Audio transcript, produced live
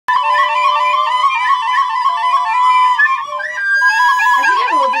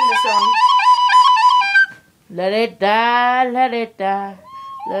Let it die, let it die.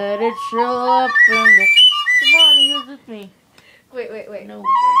 Let it show up in the... Come on, who's with me? Wait. Nobody.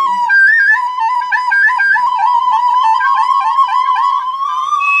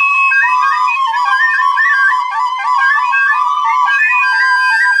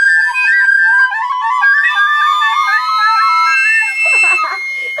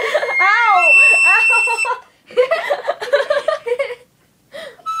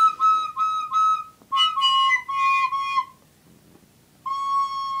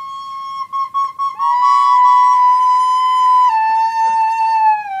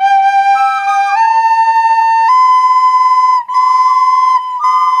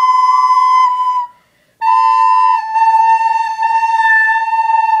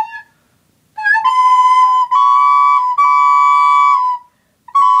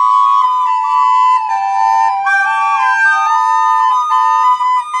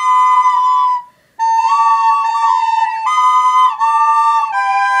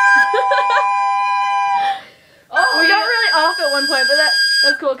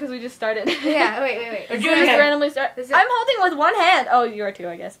 That's cool because we just started. Yeah, wait. We just randomly start. I'm holding with one hand. Oh, you are too,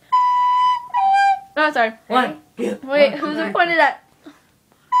 I guess. Oh, sorry. One, two, wait, who's it pointed at?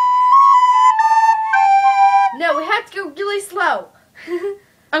 No, we have to go really slow.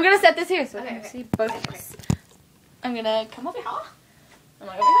 I'm gonna set this here so I Okay, can see both of us. I'm gonna come over here. I'm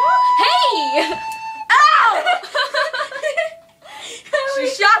like over here. Hey! Ow! She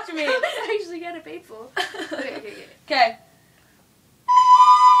shocked me. It's actually kind of painful. Okay. Okay.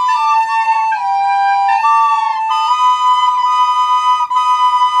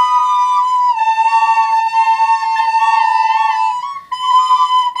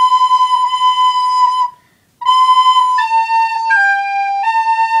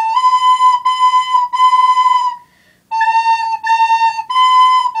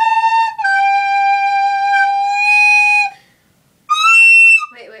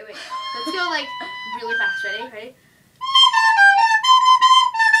 Wait. Let's go like really fast. Ready?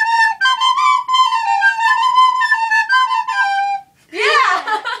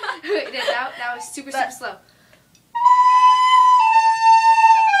 Yeah! Wait, no, that was super slow.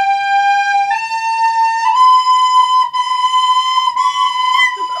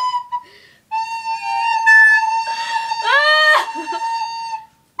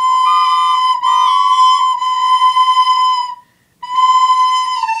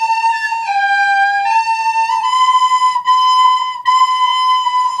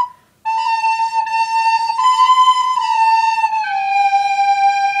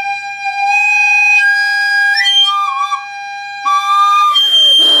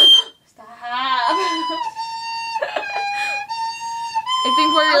 I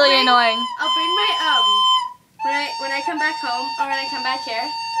think we're really annoying. I'll bring my when I come back home or when I come back here,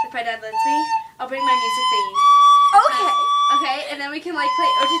 if my dad lets me, I'll bring my music thingy. Okay. Okay, and then we can like play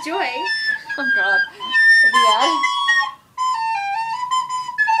Ode to Joy. Oh god. That'd be bad.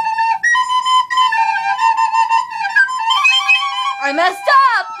 I messed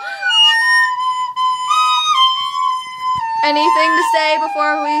up! Anything to say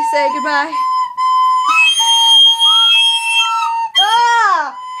before we say goodbye?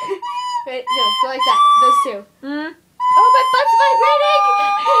 Ah! Wait, no, go like that. Those two. Mm. Oh, my butt's vibrating!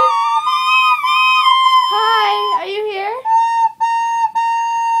 Hi, are you here?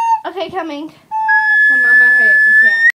 Okay, coming. My mama hurt. Okay.